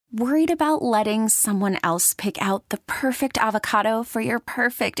Worried about letting someone else pick out the perfect avocado for your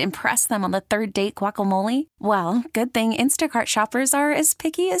perfect impress them on the third date guacamole? Well, good thing Instacart shoppers are as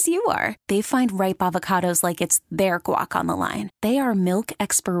picky as you are. They find ripe avocados like it's their guac on the line. They are milk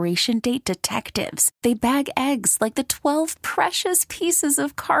expiration date detectives. They bag eggs like the 12 precious pieces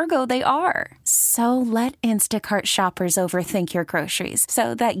of cargo they are. So let Instacart shoppers overthink your groceries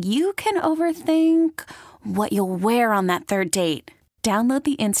so that you can overthink what you'll wear on that third date. Download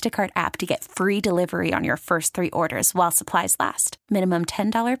the Instacart app to get free delivery on your first 3 orders while supplies last. Minimum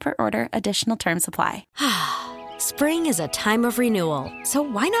 $10 per order. Additional terms apply. Spring is a time of renewal, so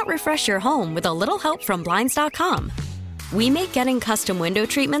why not refresh your home with a little help from Blinds.com? We make getting custom window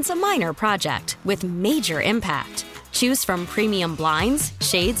treatments a minor project with major impact. Choose from premium blinds,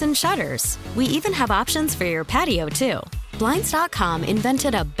 shades, and shutters. We even have options for your patio, too. Blinds.com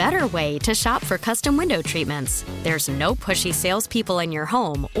invented a better way to shop for custom window treatments. There's no pushy salespeople in your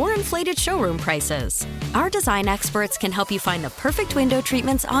home or inflated showroom prices. Our design experts can help you find the perfect window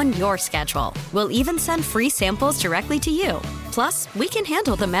treatments on your schedule. We'll even send free samples directly to you. Plus, we can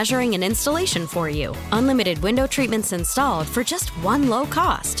handle the measuring and installation for you. Unlimited window treatments installed for just one low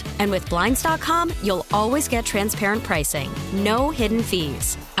cost. And with Blinds.com, you'll always get transparent pricing. No hidden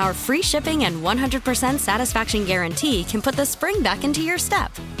fees. Our free shipping and 100% satisfaction guarantee can put the spring back into your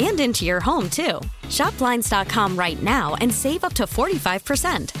step and into your home, too. Shop Blinds.com right now and save up to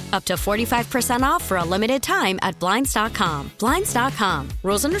 45%. Up to 45% off for a limited time at Blinds.com. Blinds.com.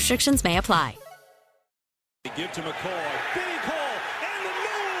 Rules and restrictions may apply. Give to McCoy. Big hole. And the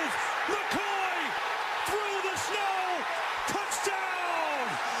move. McCoy through the snow. Touchdown.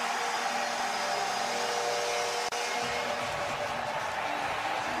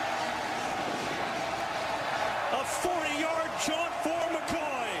 A 40-yard jaunt for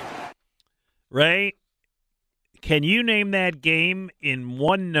McCoy. Ray, can you name that game in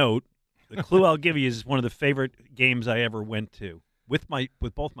one note? The clue I'll give you is one of the favorite games I ever went to with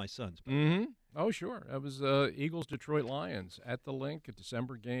both my sons. Mm-hmm. Oh, sure. That was Eagles-Detroit Lions at the Link, a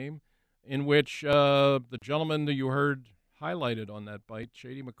December game, in which the gentleman that you heard highlighted on that bite,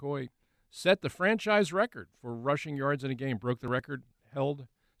 Shady McCoy, set the franchise record for rushing yards in a game, broke the record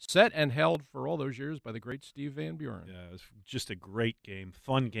set and held for all those years by the great Steve Van Buren. Yeah, it was just a great game,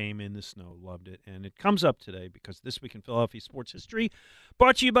 fun game in the snow. Loved it. And it comes up today because This Week in Philadelphia Sports History,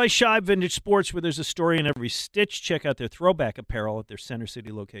 brought to you by Scheib Vintage Sports, where there's a story in every stitch. Check out their throwback apparel at their Center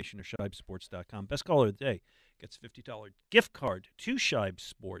City location or ScheibSports.com. Best caller of the day gets a $50 gift card to Scheib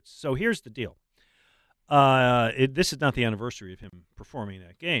Sports. So here's the deal. This is not the anniversary of him performing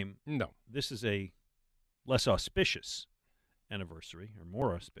that game. No. This is a less auspicious anniversary, or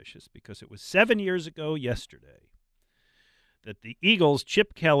more auspicious, because it was 7 years ago yesterday that the Eagles,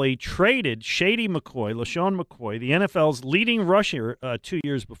 Chip Kelly, traded Shady McCoy, LaShawn McCoy, the NFL's leading rusher 2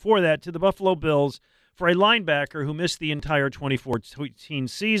 years before that, to the Buffalo Bills for a linebacker who missed the entire 2014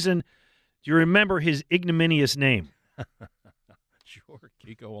 season. Do you remember his ignominious name? Sure,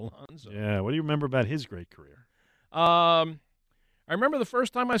 Kiko Alonso. Yeah, what do you remember about his great career? I remember the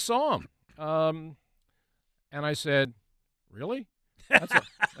first time I saw him, and I said, "Really? That's a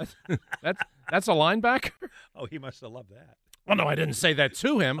linebacker?" Oh, he must have loved that. Well, no, I didn't say that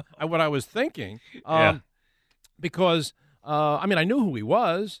to him. What I was thinking, because I knew who he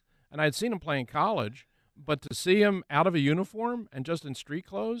was, and I had seen him play in college, but to see him out of a uniform and just in street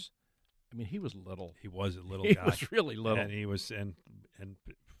clothes, he was little. He was a little guy. He was really little, and he was and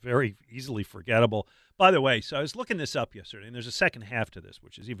very easily forgettable. By the way, so I was looking this up yesterday, and there's a second half to this,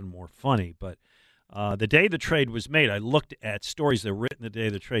 which is even more funny, but. The day the trade was made, I looked at stories that were written the day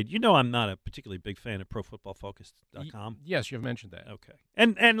of the trade. You know I'm not a particularly big fan of ProFootballFocus.com. Yes, you've mentioned that. Okay.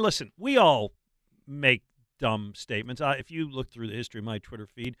 And listen, we all make dumb statements. If you look through the history of my Twitter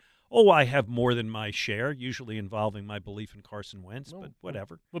feed, I have more than my share, usually involving my belief in Carson Wentz, but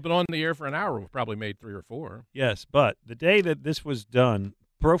whatever. We've been on the air for an hour. We've probably made 3 or 4. Yes, but the day that this was done,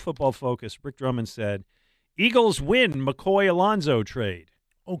 Pro Football Focus, Rick Drummond said, Eagles win McCoy-Alonzo trade.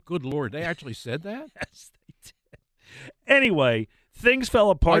 Oh, good Lord. They actually said that? Yes, they did. Anyway, things fell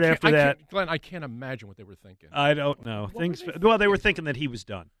apart after that. Glenn, I can't imagine what they were thinking. I don't know. They were thinking that he was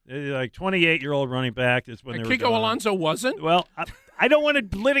done. Like 28-year-old running back. That's when they were Kiko done. Alonso wasn't? Well, I don't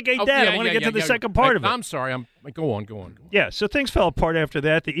want to litigate that. I want to get to the second part of it. I'm sorry. Go on. Yeah, so things fell apart after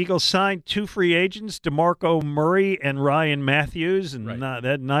that. The Eagles signed 2 free agents, DeMarco Murray and Ryan Matthews, and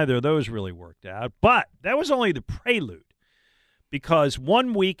neither of those really worked out. But that was only the prelude. Because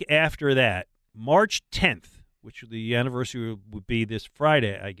 1 week after that, March 10th, which the anniversary would be this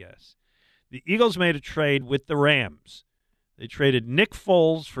Friday, I guess, the Eagles made a trade with the Rams. They traded Nick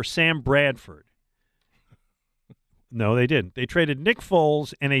Foles for Sam Bradford. No, they didn't. They traded Nick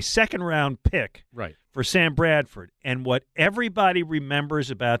Foles and a second-round pick Right. for Sam Bradford. And what everybody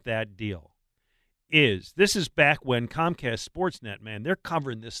remembers about that deal is this is back when Comcast Sportsnet, man, they're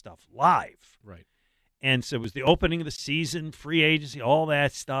covering this stuff live. Right. And so it was the opening of the season, free agency, all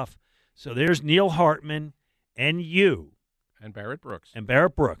that stuff. So there's Neil Hartman and you. And Barrett Brooks. And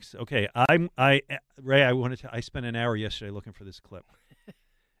Barrett Brooks. Okay, Ray, I spent an hour yesterday looking for this clip,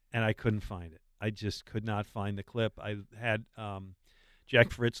 and I couldn't find it. I just could not find the clip. I had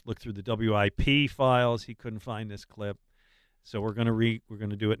Jack Fritz look through the WIP files. He couldn't find this clip, so we're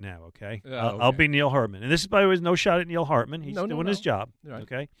gonna do it now. Okay? Okay. I'll be Neil Hartman, and this is by the way no shot at Neil Hartman. He's doing his job. Right.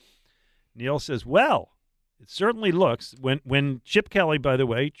 Okay. Neil says, "Well, it certainly looks when Chip Kelly, by the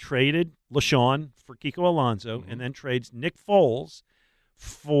way, traded LeSean for Kiko Alonso and then trades Nick Foles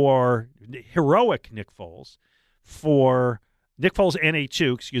for heroic Nick Foles for Nick Foles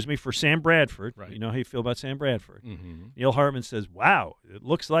NA2, for Sam Bradford. Right. You know how you feel about Sam Bradford. Mm-hmm. Neil Hartman says, "Wow, it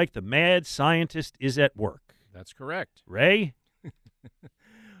looks like the mad scientist is at work." That's correct. Ray?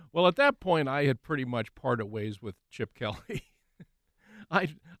 Well, at that point, I had pretty much parted ways with Chip Kelly.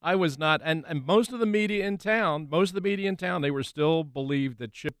 I was not, and most of the media in town, they were still believed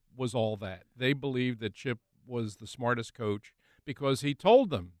that Chip was all that. They believed that Chip was the smartest coach because he told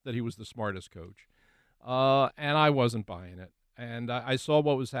them that he was the smartest coach. And I wasn't buying it. And I saw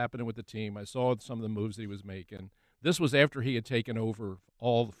what was happening with the team. I saw some of the moves that he was making. This was after he had taken over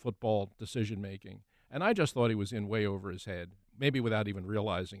all the football decision-making. And I just thought he was in way over his head, maybe without even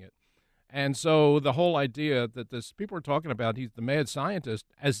realizing it. And so the whole idea that people are talking about, he's the mad scientist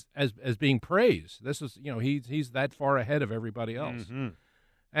as being praised. This is, he's that far ahead of everybody else. Mm-hmm.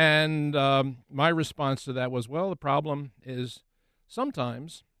 And my response to that was, well, the problem is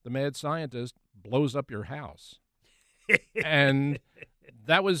sometimes the mad scientist blows up your house. And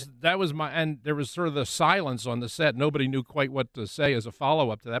that was my, and there was sort of the silence on the set. Nobody knew quite what to say as a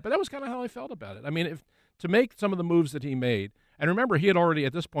follow-up to that. But that was kind of how I felt about it. I mean, to make some of the moves that he made, and remember, he had already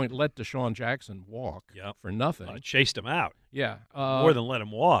at this point let Deshaun Jackson walk for nothing. Chased him out. Yeah. More than let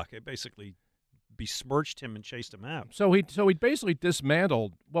him walk. It basically besmirched him and chased him out. So he basically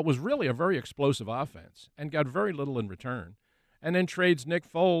dismantled what was really a very explosive offense and got very little in return. And then trades Nick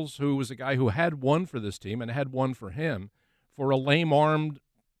Foles, who was a guy who had won for this team and had won for him, for a lame-armed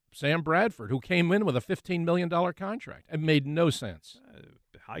Sam Bradford, who came in with a $15 million contract. It made no sense.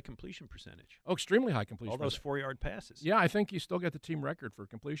 High completion percentage. Oh, extremely high completion All those percentage. 4-yard passes. Yeah, I think you still got the team record for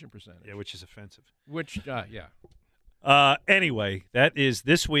completion percentage. Yeah, which is offensive. Yeah. Anyway, that is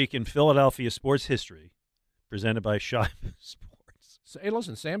This Week in Philadelphia Sports History, presented by Shibe Sports. So, hey,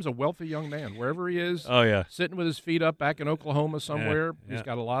 listen, Sam's a wealthy young man. Wherever he is, Oh, yeah. sitting with his feet up back in Oklahoma somewhere, Yeah. he's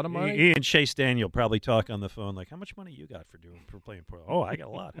got a lot of money. He and Chase Daniel probably talk on the phone like, how much money you got for playing Portland? Oh, I got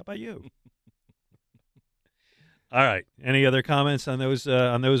a lot. How about you? All right. Any other comments on those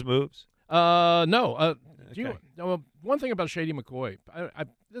moves? No. Okay. One thing about Shady McCoy,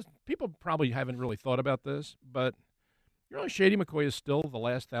 people probably haven't really thought about this, but Shady McCoy is still the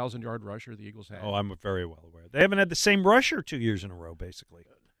last 1,000-yard rusher the Eagles had. Oh, I'm very well aware. They haven't had the same rusher 2 years in a row, basically.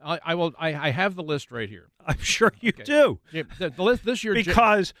 I have the list right here. I'm sure you Okay. do. Yeah, the list this year.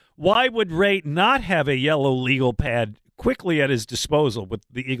 Because why would Ray not have a yellow legal pad quickly at his disposal with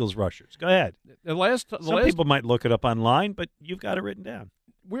the Eagles rushers? Go ahead. Some people might look it up online, but you've got it written down.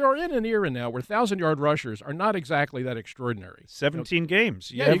 We are in an era now where 1,000-yard rushers are not exactly that extraordinary. 17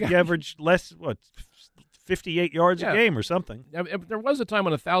 games. You Yeah, average less, 58 yards a game or something. There was a time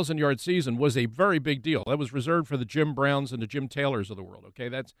when a 1,000-yard season was a very big deal. That was reserved for the Jim Browns and the Jim Taylors of the world. Okay,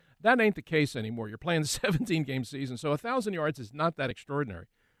 that ain't the case anymore. You're playing 17-game season, so 1,000 yards is not that extraordinary.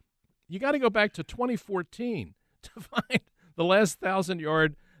 You got to go back to 2014 to find the last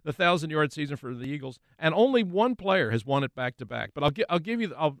 1,000-yard season for the Eagles, and only one player has won it back to back. But I'll give you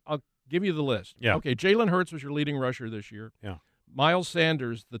the list. Yeah. Okay, Jalen Hurts was your leading rusher this year. Yeah. Miles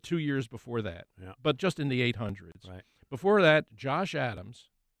Sanders the 2 years before that. Yeah. But just in the 800s. Right. Before that, Josh Adams.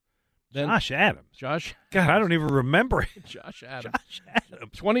 Then Josh Adams. Josh. God, I don't even remember it. Josh Adams. Josh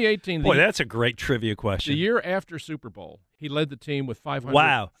Adams. 2018. Boy, that's a great trivia question. The year after Super Bowl, he led the team with 500.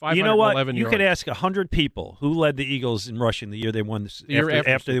 Wow. You know what? You yards. could ask 100 people who led the Eagles in rushing the year they won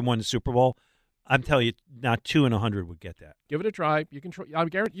after they won the Super Bowl. I'm telling you, not 2 in 100 would get that. Give it a try. You can try. I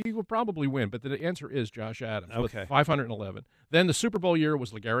guarantee you will probably win, but the answer is Josh Adams with 511. Then the Super Bowl year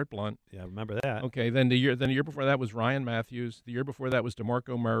was LeGarrette Blount. Yeah, I remember that. Okay, then the year before that was Ryan Matthews. The year before that was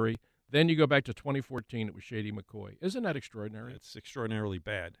DeMarco Murray. Then you go back to 2014. It was Shady McCoy. Isn't that extraordinary? It's extraordinarily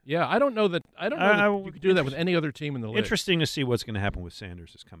bad. Yeah, I don't know that you could do that with any other team in the league. Interesting to see what's going to happen with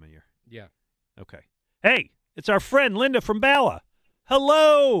Sanders this coming year. Yeah. Okay. Hey, it's our friend Linda from Bala.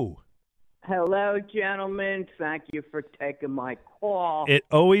 Hello. Hello, gentlemen. Thank you for taking my call. It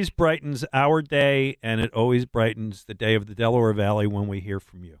always brightens our day, and it always brightens the day of the Delaware Valley when we hear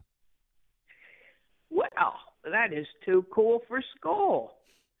from you. Well, that is too cool for school.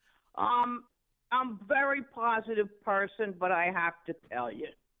 I'm a very positive person, but I have to tell you,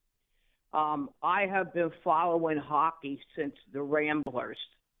 I have been following hockey since the Ramblers.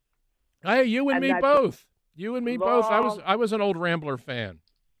 Hey, you and me both. You and me both. I was an old Rambler fan.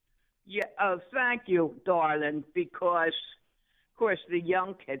 Yeah, thank you, darling, because, of course, the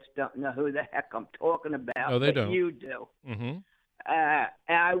young kids don't know who the heck I'm talking about. No, they but don't. You do. Mm-hmm.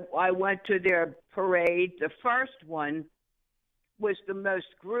 I went to their parade. The first one was the most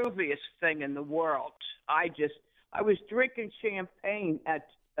grooviest thing in the world. I was drinking champagne at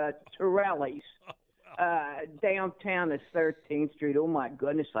Torelli's downtown at 13th Street. Oh, my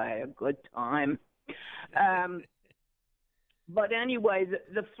goodness, I had a good time. But anyway,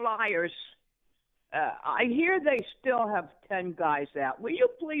 the Flyers, I hear they still have 10 guys out. Will you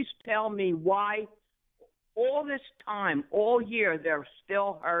please tell me why all this time, all year, they're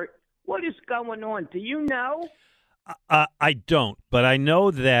still hurt? What is going on? Do you know? I don't, but I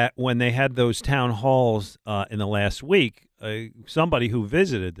know that when they had those town halls in the last week, somebody who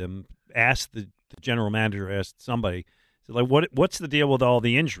visited them asked the general manager, asked somebody, said, like, what's the deal with all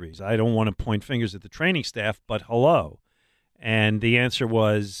the injuries? I don't want to point fingers at the training staff, but hello. And the answer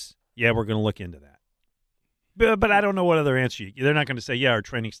was, yeah, we're going to look into that. But I don't know what other answer they're not going to say, yeah, our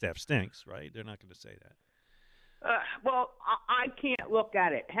training staff stinks, right? They're not going to say that. Well, I can't look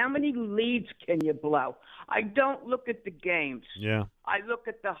at it. How many leads can you blow? I don't look at the games. Yeah. I look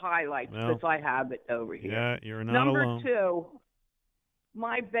at the highlights because I have it over here. Yeah, you're not alone. Number two,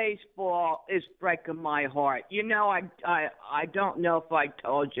 my baseball is breaking my heart. You know, I don't know if I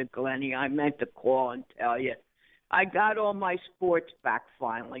told you, Glennie. I meant to call and tell you. I got all my sports back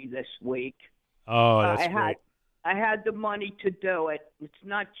finally this week. Oh, that's great. I had the money to do it. It's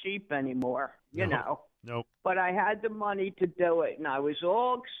not cheap anymore, you know. Nope. But I had the money to do it, and I was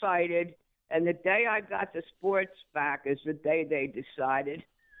all excited. And the day I got the sports back is the day they decided,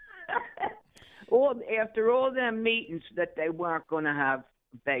 after all them meetings, that they weren't going to have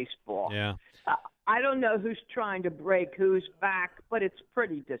baseball. Yeah. I don't know who's trying to break whose back, but it's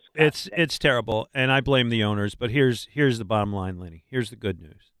pretty disgusting. It's terrible, and I blame the owners. But here's the bottom line, Lenny. Here's the good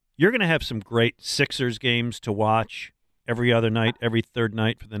news. You're going to have some great Sixers games to watch every other night, every third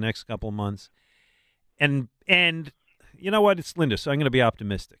night for the next couple of months. And you know what? It's Linda, so I'm going to be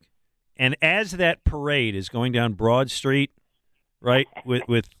optimistic. And as that parade is going down Broad Street, right,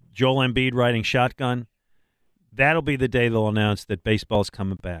 with Joel Embiid riding shotgun, that'll be the day they'll announce that baseball's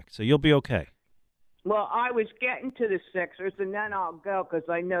coming back. So you'll be okay. Well, I was getting to the Sixers, and then I'll go because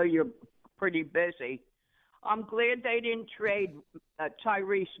I know you're pretty busy. I'm glad they didn't trade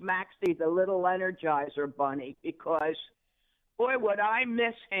Tyrese Maxey, the little Energizer bunny, because, boy, would I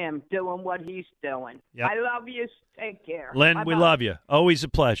miss him doing what he's doing. Yep. I love you. Take care. Len, Bye-bye. we love you. Always a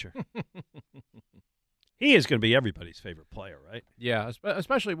pleasure. He is going to be everybody's favorite player, right? Yeah,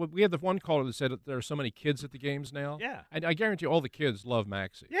 especially when we had the one caller that said that there are so many kids at the games now. Yeah. And I guarantee you all the kids love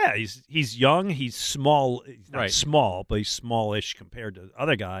Maxey. Yeah, he's young, he's small. He's not Right. small, but he's smallish compared to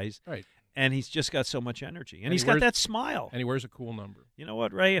other guys. Right. And he's just got so much energy. And he he's got wears- that smile. And he wears a cool number. You know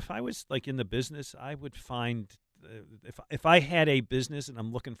what, Ray? If I was like in the business, I would find if I had a business and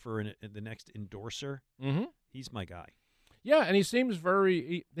I'm looking for the next endorser, Mm-hmm. he's my guy. Yeah, and he seems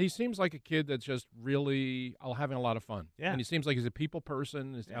he seems like a kid that's just really having a lot of fun. Yeah. And he seems like he's a people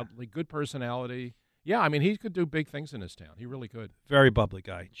person, he's like good personality. Yeah, I mean, he could do big things in this town. He really could. Very bubbly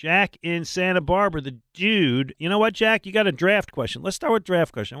guy. Jack in Santa Barbara, the dude. You know what, Jack? You got a draft question. Let's start with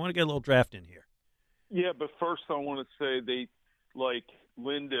draft question. I want to get a little draft in here. Yeah, but first I want to say they like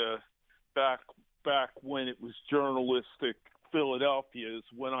Linda back when it was journalistic Philadelphia is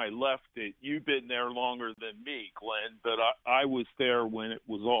when I left it. You've been there longer than me, Glenn, but I was there when it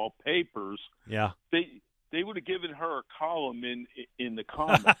was all papers. Yeah. They would have given her a column in the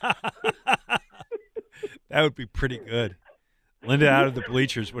comments. That would be pretty good. Linda out of the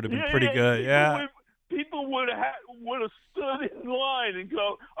bleachers would have been pretty good. Yeah. People would have stood in line and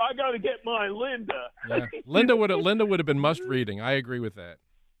go, "I got to get my Linda." Yeah. Linda would have been must reading. I agree with that.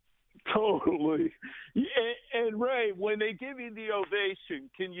 Totally. And Ray, when they give you the ovation,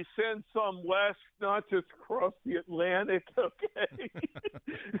 can you send some west, not just across the Atlantic? Okay.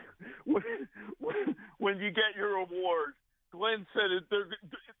 when you get your award, Glenn said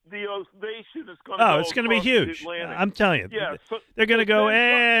the ovation is going to. Oh, it's going to be huge. I'm telling you. Yeah, so, they're going to go,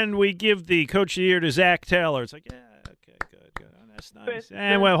 and we give the Coach of the Year to Zach Taylor. It's like, yeah, okay, good. Oh, that's nice.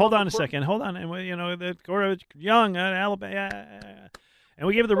 And well, hold on a second. Hold on. And you know, the Young, Alabama. And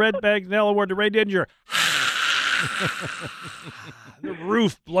we give the Red Bagnell Award to Ray Didinger. The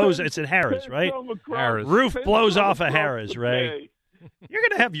roof blows. It's at Harrah's, right? Harrah's. Roof blows off of Harrah's, Ray. You're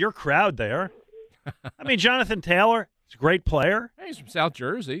going to have your crowd there. I mean, Jonathan Taylor is a great player. Hey, he's from South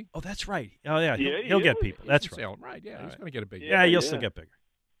Jersey. Oh, that's right. Oh, yeah. Yeah, He'll he get is. people. That's right. Salem, right, yeah. He's going to get a big Yeah, you'll still get bigger.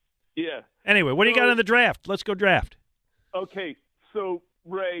 Yeah. Anyway, what do you got in the draft? Let's go draft. Okay, so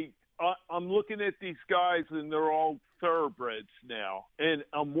Ray, I'm looking at these guys, and they're all thoroughbreds now, and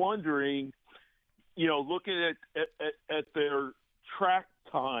I'm wondering, looking at their track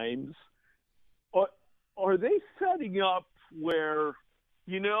times, are they setting up where,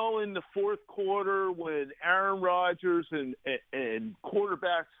 in the fourth quarter when Aaron Rodgers and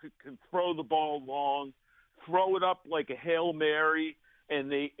quarterbacks can throw the ball long, throw it up like a Hail Mary,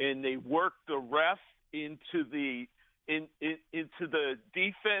 and they work the ref into the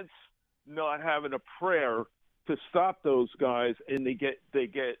defense not having a prayer to stop those guys, and they get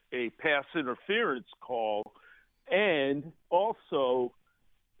a pass interference call. And also,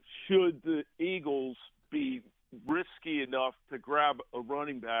 should the Eagles be risky enough to grab a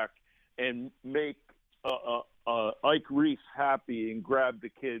running back and make Ike Reese happy and grab the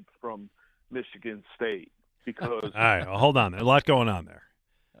kid from Michigan State? Because all right, well, hold on. There's a lot going on there.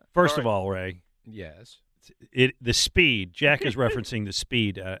 First of all, Ray. Yes. The speed. Jack is referencing the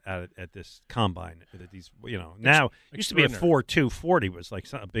speed at this combine. That these, now it used to be a 4.2 40 was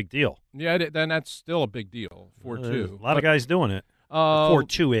like a big deal. Yeah, then that's still a big deal. 4.2. A lot of guys doing it.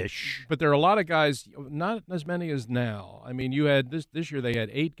 4.2-ish. But there are a lot of guys, not as many as now. I mean, you had this year they had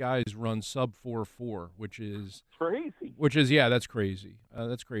 8 guys run sub 4.4, which is crazy. That's crazy.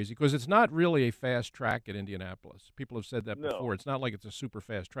 That's crazy because it's not really a fast track at Indianapolis. People have said that before. It's not like it's a super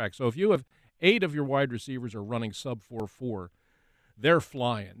fast track. So if you have 8 of your wide receivers are running sub 4.4, they're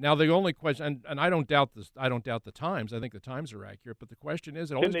flying. Now the only question, and I don't doubt this. I don't doubt the times. I think the times are accurate. But the question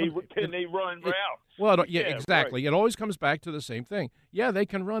is, can they run routes? Well, yeah, exactly. Right. It always comes back to the same thing. Yeah, they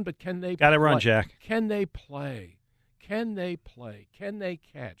can run, but can they? Got to run, Jack. Can they play? Can they play? Can they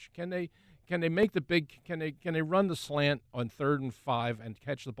catch? Can they make the big? Can they run the slant on 3rd and 5 and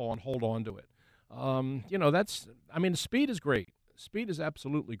catch the ball and hold on to it? That's. I mean, speed is great. Speed is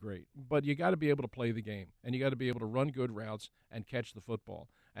absolutely great, but you got to be able to play the game, and you got to be able to run good routes and catch the football,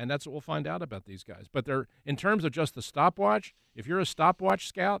 and that's what we'll find out about these guys. But they're in terms of just the stopwatch. If you're a stopwatch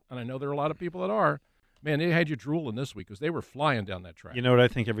scout, and I know there are a lot of people that are, man, they had you drooling this week because they were flying down that track. You know what I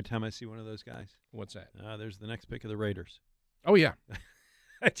think every time I see one of those guys? What's that? There's the next pick of the Raiders. Oh yeah,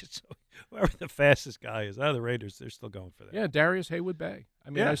 whoever the fastest guy is out of the Raiders, they're still going for that. Yeah, Darius Haywood-Bay. I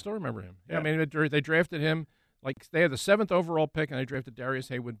mean, I still remember him. Yeah. I mean, they drafted him. Like, they had the 7th overall pick, and they drafted Darius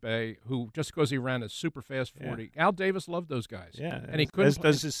Haywood-Bay, who, just because he ran a super fast 40. Yeah. Al Davis loved those guys. Yeah, and he couldn't. As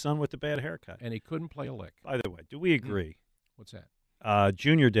does his son with the bad haircut. And he couldn't play a lick. By the way, do we agree? What's that?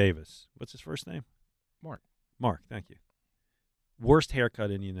 Junior Davis. What's his first name? Mark. Mark, thank you. Worst haircut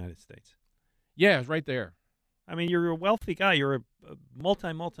in the United States. Yeah, it's right there. I mean, you're a wealthy guy. You're a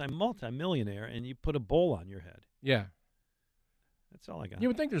multi-millionaire, and you put a bowl on your head. Yeah. That's all I got. You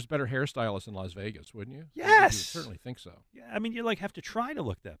would think there's better hairstylists in Las Vegas, wouldn't you? Yes. You would certainly think so. Yeah, I mean, you have to try to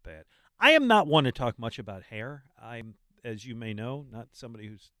look that bad. I am not one to talk much about hair. I'm, as you may know, not somebody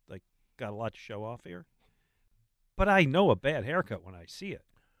who's got a lot to show off here. But I know a bad haircut when I see it.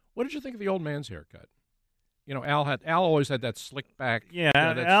 What did you think of the old man's haircut? Al always had that slick back. Yeah,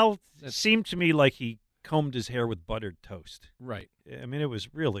 Al seemed to me like he combed his hair with buttered toast. Right. I mean, it was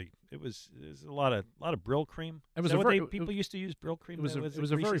a lot of Brill cream. It was people used to use Brill cream. It was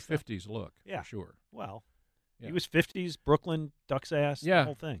a very 50s look. Yeah, for sure. Well, he was 50s Brooklyn, Duck's ass, the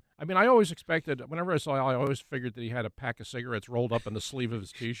whole thing. I mean, I always expected whenever I saw Al, I always figured that he had a pack of cigarettes rolled up in the sleeve of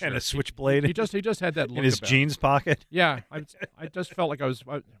his T-shirt and a switchblade. He just had that look in his jeans pocket. Yeah, I just felt like I was.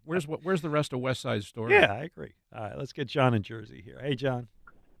 Where's the rest of West Side Story? Yeah, I agree. All right, let's get John in Jersey here. Hey, John.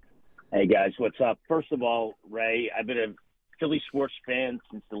 Hey, guys, what's up? First of all, Ray, I've been a Philly sports fan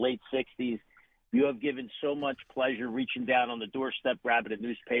since the late 60s. You have given so much pleasure reaching down on the doorstep, grabbing a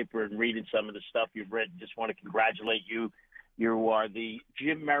newspaper, and reading some of the stuff you've written. Just want to congratulate you. You are the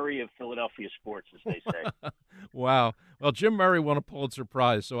Jim Murray of Philadelphia sports, as they say. Wow. Well, Jim Murray won a Pulitzer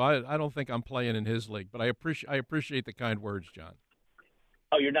Prize, so I don't think I'm playing in his league, but I appreciate the kind words, John.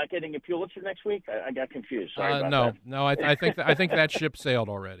 Oh, you're not getting a Pulitzer next week? I got confused. Sorry about that. No. I think that ship sailed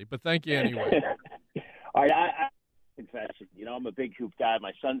already. But thank you anyway. All right, I confess, I'm a big hoop guy.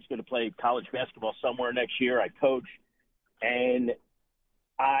 My son's going to play college basketball somewhere next year. I coach, and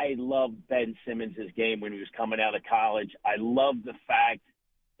I loved Ben Simmons' game when he was coming out of college. I loved the fact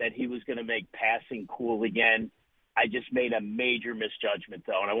that he was going to make passing cool again. I just made a major misjudgment,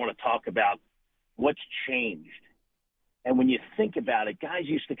 though, and I want to talk about what's changed. And when you think about it, guys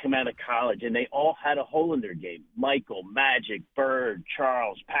used to come out of college and they all had a hole in their game. Michael, Magic, Bird,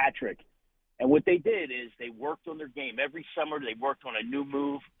 Charles, Patrick. And what they did is they worked on their game. Every summer they worked on a new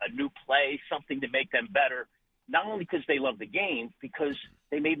move, a new play, something to make them better, not only because they loved the game, because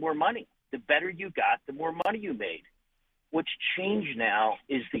they made more money. The better you got, the more money you made. What's changed now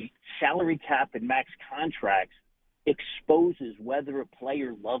is the salary cap and max contracts exposes whether a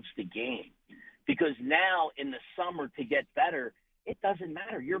player loves the game. Because now in the summer to get better, it doesn't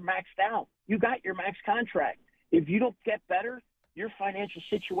matter. You're maxed out. You got your max contract. If you don't get better, your financial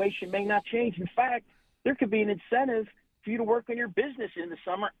situation may not change. In fact, there could be an incentive for you to work on your business in the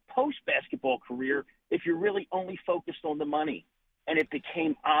summer post-basketball career if you're really only focused on the money. And it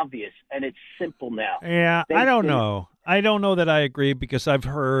became obvious, and it's simple now. Yeah, I don't know. I don't know that I agree because I've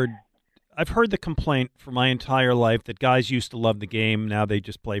heard the complaint for my entire life that guys used to love the game. Now they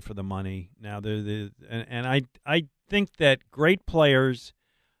just play for the money. Now and I think that great players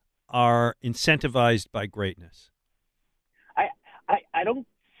are incentivized by greatness. I don't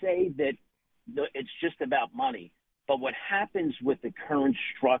say that it's just about money, but what happens with the current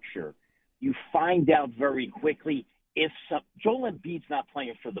structure, you find out very quickly if Joel Embiid's not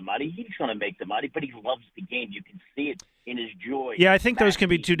playing for the money, he's going to make the money, but he loves the game. You can see it in his joy. Yeah, I think those can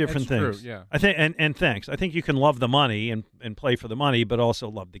be two different things. True, yeah. I think, and thanks. I think you can love the money and play for the money, but also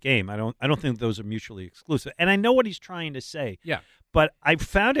love the game. I don't think those are mutually exclusive. And I know what he's trying to say. Yeah. But I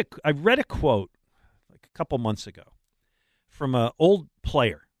read a quote like a couple months ago from an old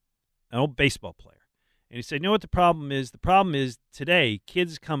player, an old baseball player, and he said, "You know what the problem is? The problem is today,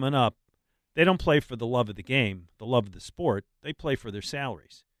 kids coming up, they don't play for the love of the game, the love of the sport. They play for their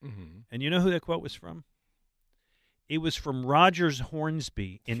salaries." Mm-hmm. And you know who that quote was from? It was from Rogers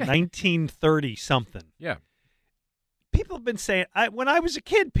Hornsby in 1930-something. Yeah. People have been saying, when I was a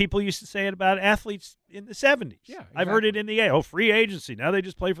kid, people used to say it about athletes in the 70s. Yeah, exactly. I've heard it in the free agency. Now they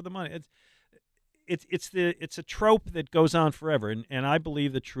just play for the money. It's a trope that goes on forever. And I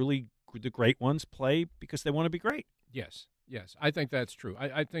believe that truly the great ones play because they want to be great. Yes. I think that's true.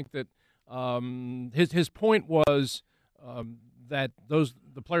 I think that his point was that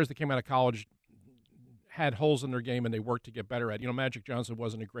the players that came out of college had holes in their game and they worked to get better at. Magic Johnson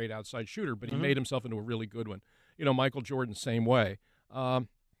wasn't a great outside shooter, but he made himself into a really good one. Michael Jordan, same way. And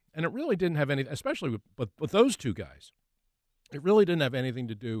it really didn't have anything, especially with those two guys, it really didn't have anything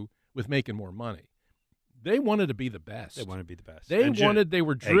to do with making more money. They wanted to be the best. They wanted to be the best. They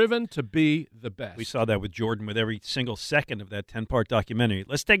were driven to be the best. We saw that with Jordan with every single second of that 10-part documentary.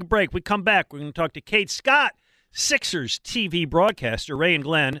 Let's take a break. We come back. We're going to talk to Kate Scott, Sixers TV broadcaster, Ray and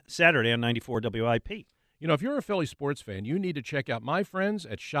Glenn, Saturday on 94 WIP. If you're a Philly sports fan, you need to check out my friends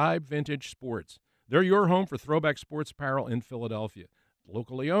at Scheib Vintage Sports. They're your home for throwback sports apparel in Philadelphia.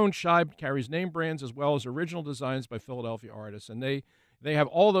 Locally owned, Scheib carries name brands as well as original designs by Philadelphia artists, and they have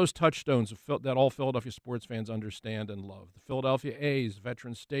all those touchstones that all Philadelphia sports fans understand and love. The Philadelphia A's,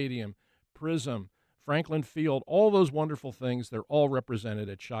 Veterans Stadium, Prism, Franklin Field, all those wonderful things, they're all represented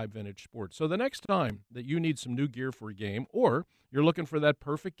at Scheib Vintage Sports. So the next time that you need some new gear for a game or you're looking for that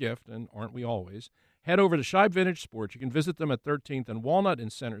perfect gift, and aren't we always, head over to Scheib Vintage Sports. You can visit them at 13th and Walnut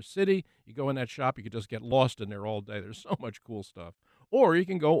in Center City. You go in that shop, you could just get lost in there all day. There's so much cool stuff. Or you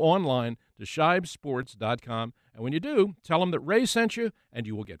can go online to scheibsports.com, and when you do, tell them that Ray sent you, and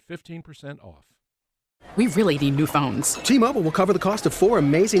you will get 15% off. We really need new phones. T-Mobile will cover the cost of 4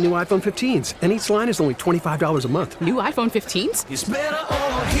 amazing new iPhone 15s, and each line is only $25 a month. New iPhone 15s? It's better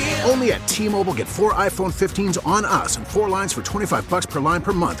over here. Only at T-Mobile, get 4 iPhone 15s on us and 4 lines for $25 per line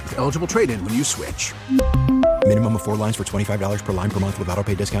per month with eligible trade-in when you switch. Minimum of 4 lines for $25 per line per month with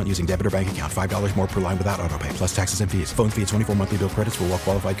autopay discount using debit or bank account. $5 more per line without autopay, plus taxes and fees. Phone fee at 24 monthly bill credits for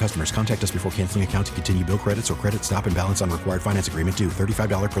well-qualified customers. Contact us before canceling account to continue bill credits or credit stop and balance on required finance agreement due.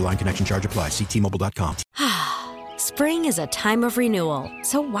 $35 per line connection charge applies. See T-Mobile.com. Spring is a time of renewal,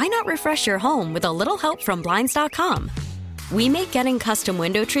 so why not refresh your home with a little help from Blinds.com? We make getting custom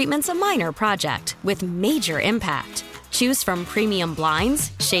window treatments a minor project with major impact. Choose from premium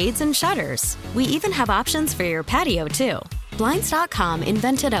blinds, shades, and shutters. We even have options for your patio, too. Blinds.com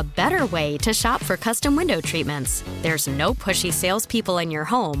invented a better way to shop for custom window treatments. There's no pushy salespeople in your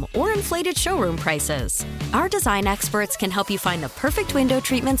home or inflated showroom prices. Our design experts can help you find the perfect window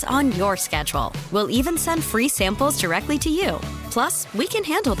treatments on your schedule. We'll even send free samples directly to you. Plus, we can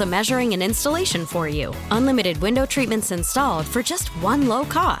handle the measuring and installation for you. Unlimited window treatments installed for just one low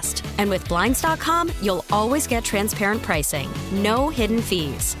cost. And with Blinds.com, you'll always get transparent pricing. No hidden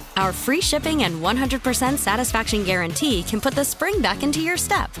fees. Our free shipping and 100% satisfaction guarantee can put the spring back into your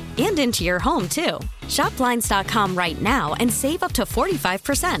step and into your home, too. Shop Blinds.com right now and save up to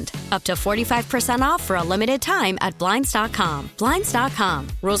 45%. Up to 45% off for a limited time at Blinds.com. Blinds.com.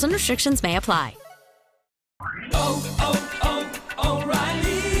 Rules and restrictions may apply.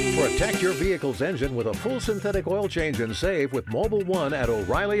 O'Reilly. Protect your vehicle's engine with a full synthetic oil change and save with Mobil 1 at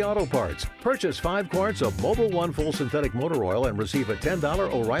O'Reilly Auto Parts. Purchase 5 quarts of Mobil 1 full synthetic motor oil and receive a $10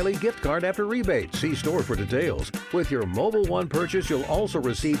 O'Reilly gift card after rebate. See store for details. With your Mobil 1 purchase, you'll also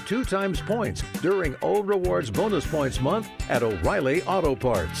receive 2 times points during O Rewards Bonus Points Month at O'Reilly Auto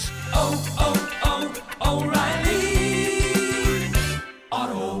Parts.